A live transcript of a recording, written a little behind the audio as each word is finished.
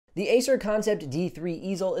The Acer ConceptD 3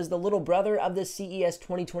 Ezel is the little brother of the CES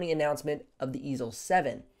 2020 announcement of the Ezel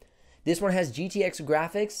 7. This one has GTX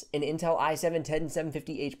graphics, an Intel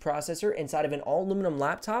i7-10750H processor inside of an all-aluminum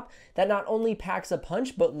laptop that not only packs a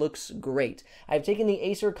punch but looks great. I've taken the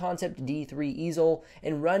Acer ConceptD 3 Ezel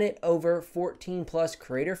and run it over 14 plus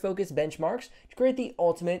creator-focused benchmarks to create the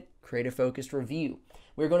ultimate creator-focused review.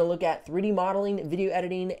 We're going to look at 3D modeling, video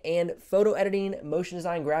editing, and photo editing, motion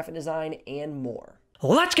design, graphic design, and more.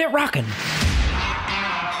 Let's get rocking!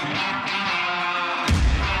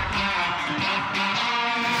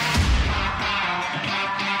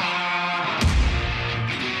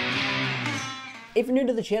 If you're new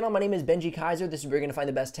to the channel, my name is Benji Kaiser. This is where you're going to find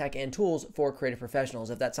the best tech and tools for creative professionals.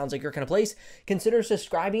 If that sounds like your kind of place, consider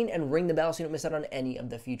subscribing and ring the bell so you don't miss out on any of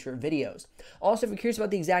the future videos. Also, if you're curious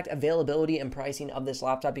about the exact availability and pricing of this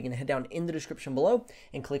laptop, you can head down in the description below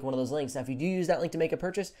and click one of those links. Now, if you do use that link to make a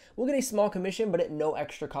purchase, we'll get a small commission, but at no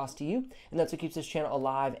extra cost to you. And that's what keeps this channel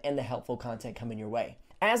alive and the helpful content coming your way.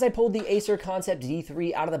 As I pulled the Acer ConceptD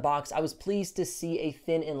 3 out of the box, I was pleased to see a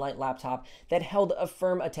thin and light laptop that held a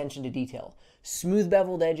firm attention to detail. Smooth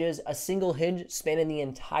beveled edges, a single hinge spanning the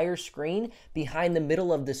entire screen behind the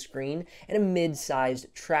middle of the screen, and a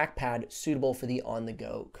mid-sized trackpad suitable for the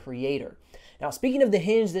on-the-go creator. Now, speaking of the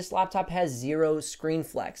hinge, this laptop has zero screen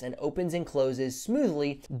flex and opens and closes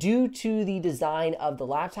smoothly. Due to the design of the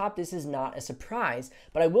laptop, this is not a surprise,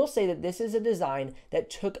 but I will say that this is a design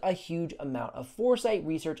that took a huge amount of foresight,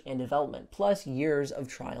 research, and development, plus years of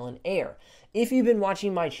trial and error. If you've been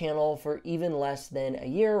watching my channel for even less than a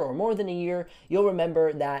year or more than a year, you'll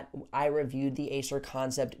remember that I reviewed the Acer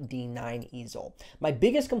ConceptD 9 Ezel. My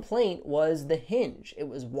biggest complaint was the hinge. It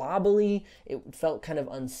was wobbly, it felt kind of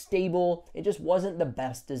unstable, it just wasn't the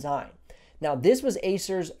best design. Now, this was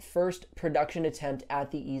Acer's first production attempt at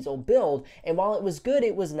the Ezel build, and while it was good,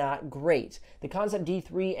 it was not great. The ConceptD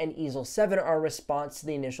 3 and Ezel 7 are a response to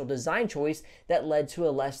the initial design choice that led to a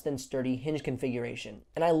less than sturdy hinge configuration.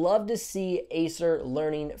 And I love to see Acer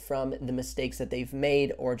learning from the mistakes that they've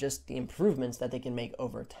made or just the improvements that they can make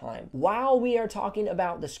over time. While we are talking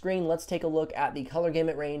about the screen, let's take a look at the color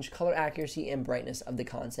gamut range, color accuracy, and brightness of the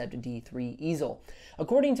ConceptD 3 Ezel.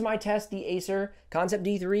 According to my test, the Acer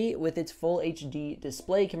ConceptD 3 with its full HD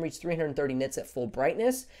display can reach 330 nits at full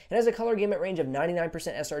brightness and has a color gamut range of 99%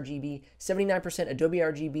 sRGB, 79% Adobe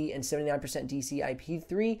RGB, and 79%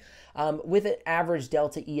 DCI-P3 with an average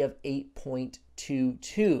delta E of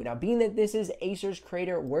 8.22. Now, being that this is Acer's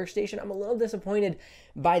Creator Workstation, I'm a little disappointed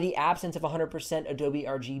by the absence of 100% Adobe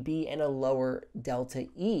RGB and a lower delta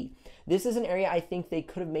E. This is an area I think they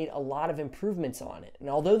could have made a lot of improvements on it. And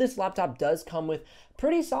although this laptop does come with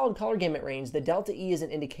pretty solid color gamut range, the delta E is an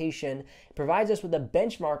indication. It provides us with a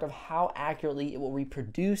benchmark of how accurately it will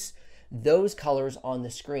reproduce those colors on the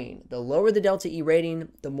screen. The lower the delta E rating,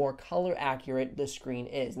 the more color accurate the screen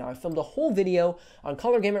is. Now, I filmed a whole video on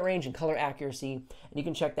color gamut range and color accuracy, and you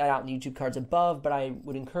can check that out in the YouTube cards above, but I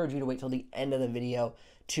would encourage you to wait till the end of the video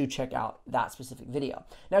to check out that specific video.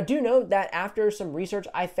 Now, do note that after some research,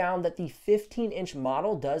 I found that the 15-inch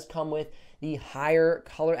model does come with the higher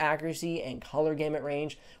color accuracy and color gamut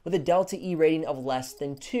range with a delta E rating of less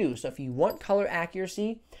than 2. So if you want color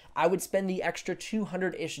accuracy, I would spend the extra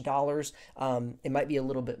 $200-ish. It might be a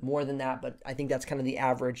little bit more than that, but I think that's kind of the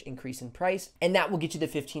average increase in price. And that will get you the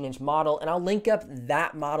 15-inch model. And I'll link up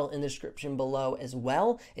that model in the description below as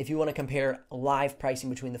well if you want to compare live pricing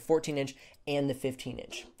between the 14-inch and the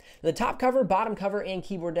 15-inch. The top cover, bottom cover, and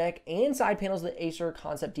keyboard deck and side panels of the Acer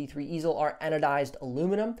ConceptD 3 Ezel are anodized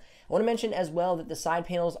aluminum. I want to mention as well that the side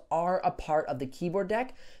panels are a part of the keyboard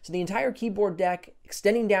deck. So the entire keyboard deck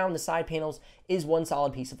extending down the side panels is one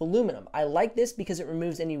solid piece of aluminum. I like this because it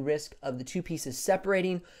removes any risk of the two pieces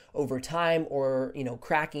separating over time or,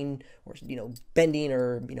 cracking or, bending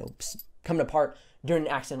or, coming apart during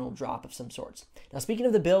an accidental drop of some sorts. Now, speaking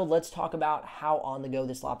of the build, let's talk about how on the go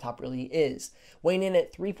this laptop really is. Weighing in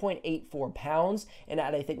at 3.84 pounds and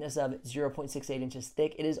at a thickness of 0.68 inches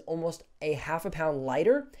thick, it is almost a half a pound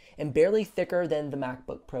lighter and barely thicker than the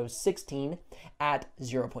MacBook Pro 16 at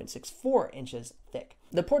 0.64 inches thick.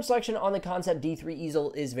 The port selection on the ConceptD 3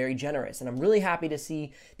 Ezel is very generous, and I'm really happy to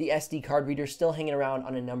see the SD card reader still hanging around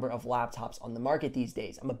on a number of laptops on the market these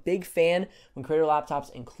days. I'm a big fan when creator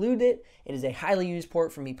laptops include it. It is a highly used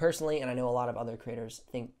port for me personally, and I know a lot of other creators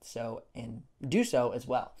think so and do so as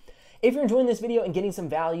well. If you're enjoying this video and getting some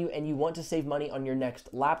value and you want to save money on your next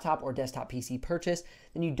laptop or desktop PC purchase,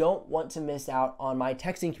 then you don't want to miss out on my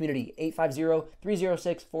texting community,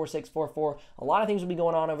 850-306-4644. A lot of things will be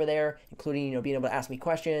going on over there, including being able to ask me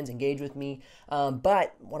questions, engage with me.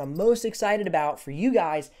 But what I'm most excited about for you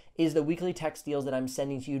guys is the weekly text deals that I'm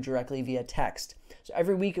sending to you directly via text. So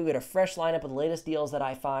every week you'll get a fresh lineup of the latest deals that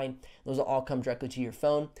I find. Those will all come directly to your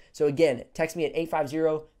phone. So again, text me at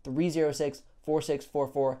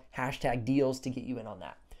 850-306-4644, hashtag deals to get you in on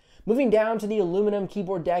that. Moving down to the aluminum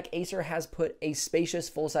keyboard deck, Acer has put a spacious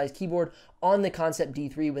full-size keyboard on the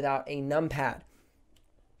ConceptD3 without a numpad.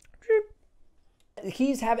 The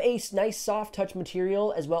keys have a nice soft touch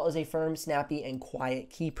material as well as a firm, snappy, and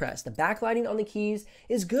quiet key press. The backlighting on the keys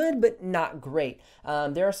is good, but not great.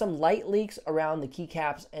 There are some light leaks around the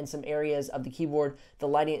keycaps and some areas of the keyboard. The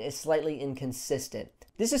lighting is slightly inconsistent.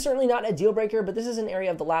 This is certainly not a deal breaker, but this is an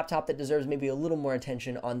area of the laptop that deserves maybe a little more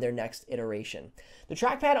attention on their next iteration. The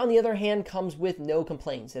trackpad, on the other hand, comes with no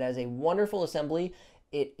complaints. It has a wonderful assembly.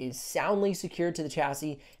 It is soundly secured to the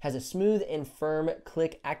chassis, has a smooth and firm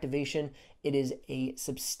click activation. It is a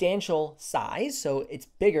substantial size, so it's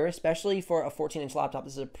bigger, especially for a 14-inch laptop.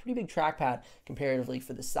 This is a pretty big trackpad comparatively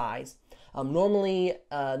for the size. Normally,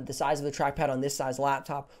 the size of the trackpad on this size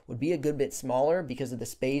laptop would be a good bit smaller because of the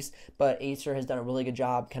space, but Acer has done a really good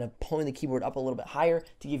job kind of pulling the keyboard up a little bit higher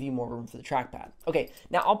to give you more room for the trackpad. Okay,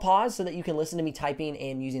 now I'll pause so that you can listen to me typing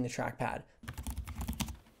and using the trackpad.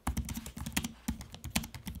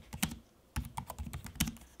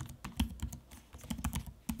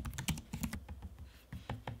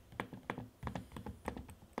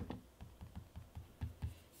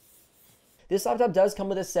 This laptop does come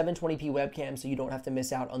with a 720p webcam, so you don't have to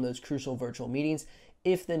miss out on those crucial virtual meetings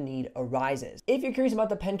if the need arises. If you're curious about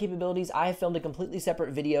the pen capabilities, I have filmed a completely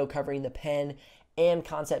separate video covering the pen and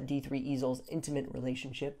ConceptD3 Ezel's intimate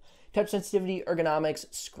relationship, touch sensitivity,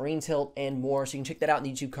 ergonomics, screen tilt, and more. So you can check that out in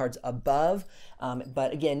the YouTube cards above.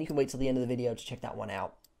 But again, you can wait till the end of the video to check that one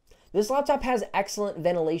out. This laptop has excellent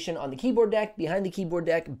ventilation on the keyboard deck, behind the keyboard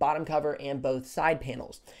deck, bottom cover, and both side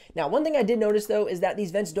panels. Now, one thing I did notice though is that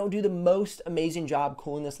these vents don't do the most amazing job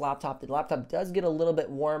cooling this laptop. The laptop does get a little bit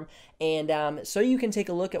warm, and so you can take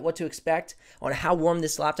a look at what to expect on how warm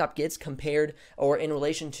this laptop gets compared or in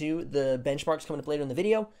relation to the benchmarks coming up later in the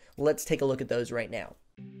video. Let's take a look at those right now.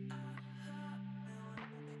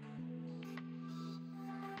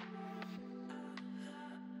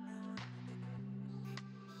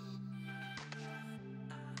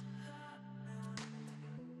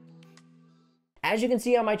 As you can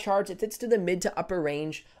see on my charts, it fits to the mid to upper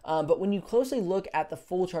range, but when you closely look at the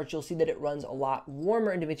full chart, you'll see that it runs a lot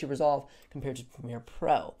warmer in DaVinci Resolve compared to Premiere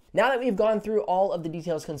Pro. Now that we've gone through all of the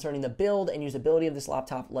details concerning the build and usability of this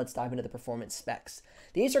laptop, let's dive into the performance specs.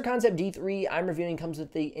 The Acer ConceptD3 I'm reviewing comes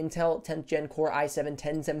with the Intel 10th Gen Core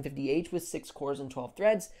i7-10750H with 6 cores and 12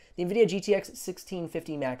 threads, the NVIDIA GTX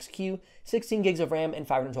 1650 Max-Q, 16 gigs of RAM, and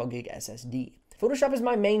 512 gig SSD. Photoshop is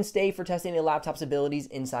my mainstay for testing a laptop's abilities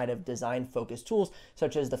inside of design-focused tools,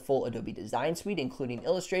 such as the full Adobe Design Suite, including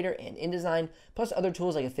Illustrator and InDesign, plus other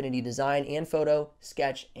tools like Affinity Design and Photo,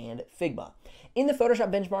 Sketch, and Figma. In the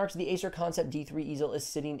Photoshop benchmarks, the Acer ConceptD3 Ezel is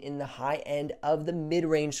sitting in the high end of the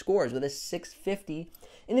mid-range scores with a 650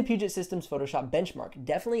 in the Puget Systems Photoshop benchmark.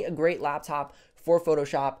 Definitely a great laptop for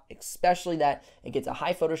Photoshop, especially that it gets a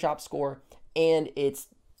high Photoshop score and it's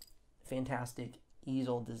fantastic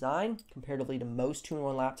Ezel design comparatively to most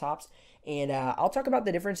 2-in-1 laptops, and I'll talk about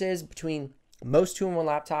the differences between most 2-in-1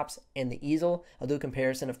 laptops and the Ezel. I'll do a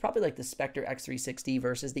comparison of probably like the Spectre X360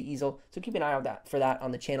 versus the Ezel, so keep an eye out for that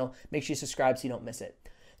on the channel. Make sure you subscribe so you don't miss it.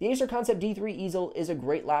 The Acer ConceptD3 Ezel is a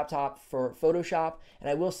great laptop for Photoshop, and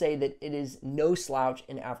I will say that it is no slouch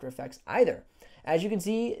in After Effects either. As you can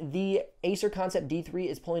see, the Acer ConceptD3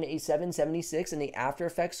 is pulling a 776 in the After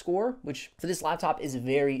Effects score, which for this laptop is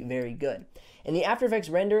very, very good. In the After Effects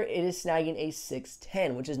render, it is snagging a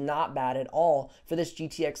 610, which is not bad at all for this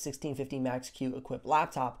GTX 1650 Max-Q equipped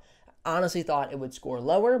laptop. Honestly thought it would score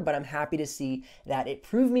lower, but I'm happy to see that it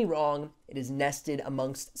proved me wrong. It is nested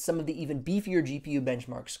amongst some of the even beefier GPU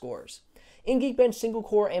benchmark scores. In Geekbench single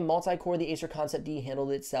core and multi-core, the Acer ConceptD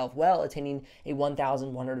handled itself well, attaining a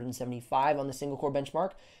 1,175 on the single core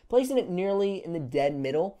benchmark, placing it nearly in the dead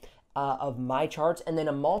middle of my charts, and then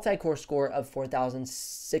a multi-core score of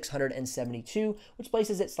 4,672, which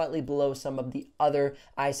places it slightly below some of the other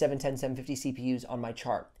i7-10750 CPUs on my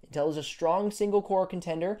chart. Intel is a strong single core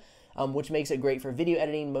contender, which makes it great for video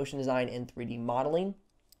editing, motion design, and 3D modeling,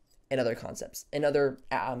 and other concepts, and other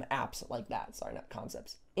apps like that. Sorry, not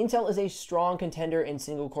concepts. Intel is a strong contender in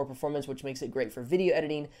single core performance, which makes it great for video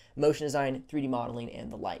editing, motion design, 3D modeling, and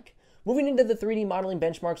the like. Moving into the 3D modeling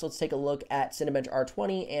benchmarks, let's take a look at Cinebench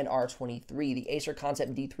R20 and R23. The Acer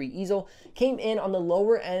ConceptD3 Ezel came in on the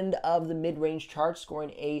lower end of the mid-range chart,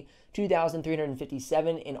 scoring a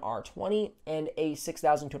 2,357 in R20 and a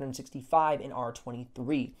 6,265 in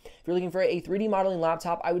R23. If you're looking for a 3D modeling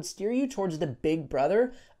laptop, I would steer you towards the big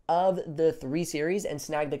brother of the 3 series and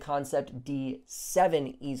snagged the ConceptD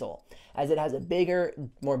easel, as it has a bigger,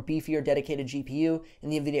 more beefier dedicated GPU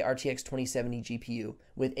and the NVIDIA RTX 2070 GPU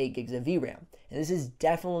with 8 gigs of VRAM. And this is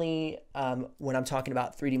definitely when I'm talking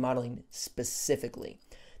about 3D modeling specifically.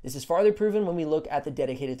 This is farther proven when we look at the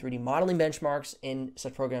dedicated 3D modeling benchmarks in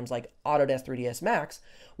such programs like Autodesk 3ds Max,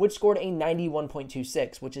 which scored a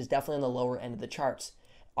 91.26, which is definitely on the lower end of the charts.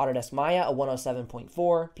 Autodesk Maya, a 107.4,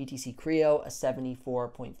 PTC Creo, a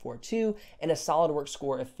 74.42, and a SolidWorks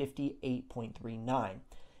score of 58.39.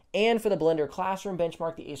 And for the Blender Classroom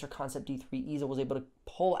benchmark, the Acer ConceptD Ezel was able to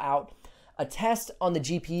pull out a test on the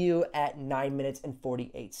GPU at 9 minutes and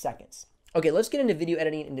 48 seconds. Okay, let's get into video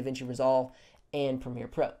editing in DaVinci Resolve and Premiere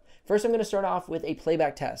Pro. First, I'm going to start off with a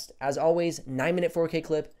playback test. As always, 9-minute 4K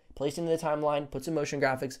clip, place it into the timeline, put some motion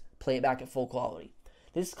graphics, play it back at full quality.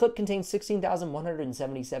 This clip contains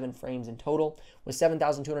 16,177 frames in total, with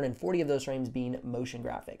 7,240 of those frames being motion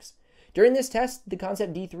graphics. During this test, the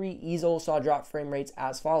ConceptD Ezel saw drop frame rates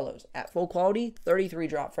as follows. At full quality, 33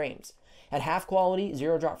 drop frames. At half quality,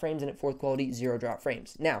 0 drop frames, and at fourth quality, 0 drop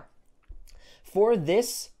frames. Now, for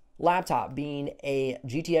this laptop being a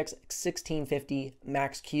GTX 1650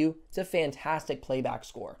 Max-Q, it's a fantastic playback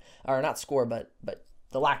score. Or not score, but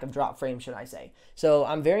the lack of drop frame, should I say. So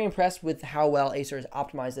I'm very impressed with how well Acer has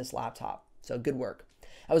optimized this laptop. So good work.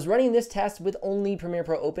 I was running this test with only Premiere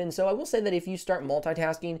Pro open, so I will say that if you start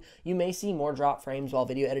multitasking, you may see more drop frames while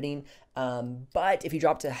video editing, but if you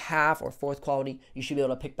drop to half or fourth quality, you should be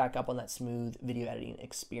able to pick back up on that smooth video editing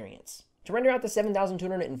experience. To render out the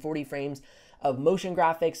 7,240 frames of motion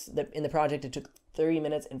graphics in the project, it took 30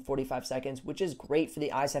 minutes and 45 seconds, which is great for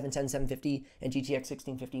the i7-10750 and GTX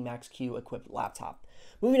 1650 Max-Q equipped laptop.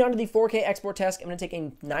 Moving on to the 4K export test, I'm going to take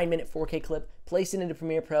a 9-minute 4K clip, place it into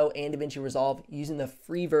Premiere Pro and DaVinci Resolve using the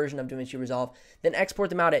free version of DaVinci Resolve, then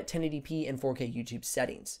export them out at 1080p and 4K YouTube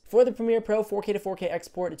settings. For the Premiere Pro 4K to 4K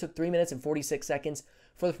export, it took 3 minutes and 46 seconds.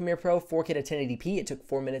 For the Premiere Pro 4K to 1080p, it took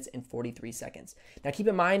 4 minutes and 43 seconds. Now keep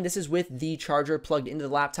in mind, this is with the charger plugged into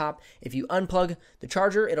the laptop. If you unplug the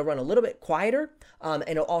charger, it'll run a little bit quieter, and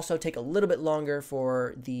it'll also take a little bit longer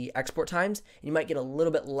for the export times. And you might get a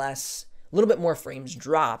little bit more frames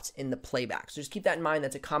dropped in the playback. So just keep that in mind.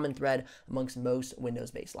 That's a common thread amongst most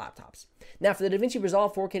Windows-based laptops. Now for the DaVinci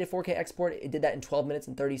Resolve 4K to 4K export, it did that in 12 minutes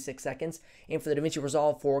and 36 seconds. And for the DaVinci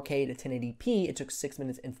Resolve 4K to 1080p, it took 6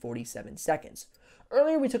 minutes and 47 seconds.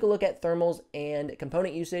 Earlier, we took a look at thermals and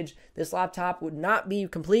component usage. This laptop would not be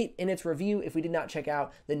complete in its review if we did not check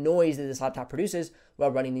out the noise that this laptop produces while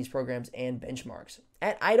running these programs and benchmarks.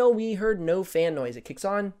 At idle, we heard no fan noise. It kicks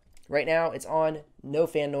on. Right now, it's on. No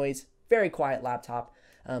fan noise. Very quiet laptop.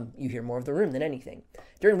 You hear more of the room than anything.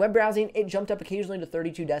 During web browsing, it jumped up occasionally to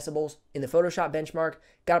 32 decibels. In the Photoshop benchmark,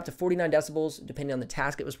 got up to 49 decibels depending on the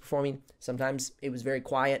task it was performing. Sometimes it was very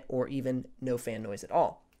quiet or even no fan noise at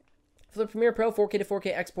all. For the Premiere Pro 4K to 4K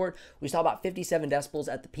export, we saw about 57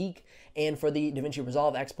 decibels at the peak, and for the DaVinci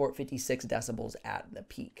Resolve export, 56 decibels at the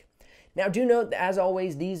peak. Now, do note that, as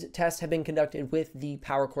always, these tests have been conducted with the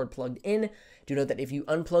power cord plugged in. Do note that if you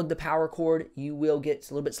unplug the power cord, you will get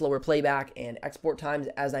a little bit slower playback and export times,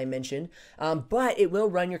 as I mentioned, but it will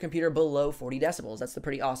run your computer below 40 decibels. That's the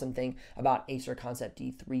pretty awesome thing about Acer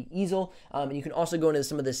ConceptD Ezel. And you can also go into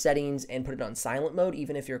some of the settings and put it on silent mode,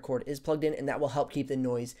 even if your cord is plugged in, and that will help keep the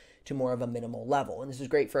noise to more of a minimal level. And this is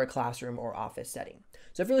great for a classroom or office setting.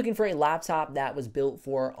 So if you're looking for a laptop that was built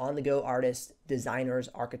for on-the-go artists, designers,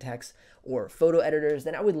 architects, or photo editors,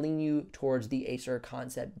 then I would lean you towards the Acer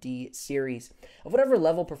ConceptD series of whatever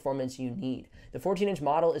level performance you need. The 14-inch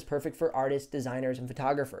model is perfect for artists, designers, and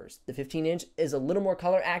photographers. The 15-inch is a little more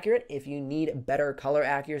color accurate if you need better color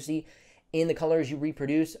accuracy in the colors you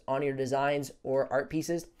reproduce on your designs or art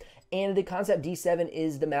pieces. And the ConceptD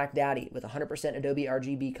is the Mac Daddy with 100% Adobe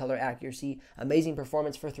RGB color accuracy, amazing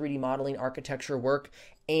performance for 3D modeling, architecture work,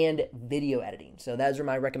 and video editing. So those are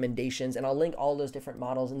my recommendations, and I'll link all those different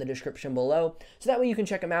models in the description below, so that way you can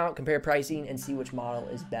check them out, compare pricing, and see which model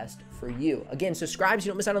is best for you. Again, subscribe so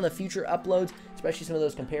you don't miss out on the future uploads, especially some of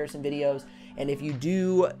those comparison videos. And if you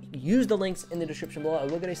do use the links in the description below, I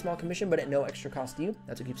will get a small commission, but at no extra cost to you.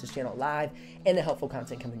 That's what keeps this channel alive and the helpful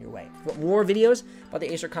content coming your way. If you want more videos about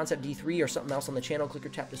the Acer ConceptD or something else on the channel, click or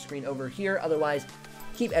tap the screen over here. Otherwise,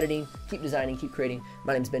 keep editing, keep designing, keep creating.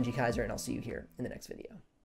 My name is Benji Kaiser, and I'll see you here in the next video.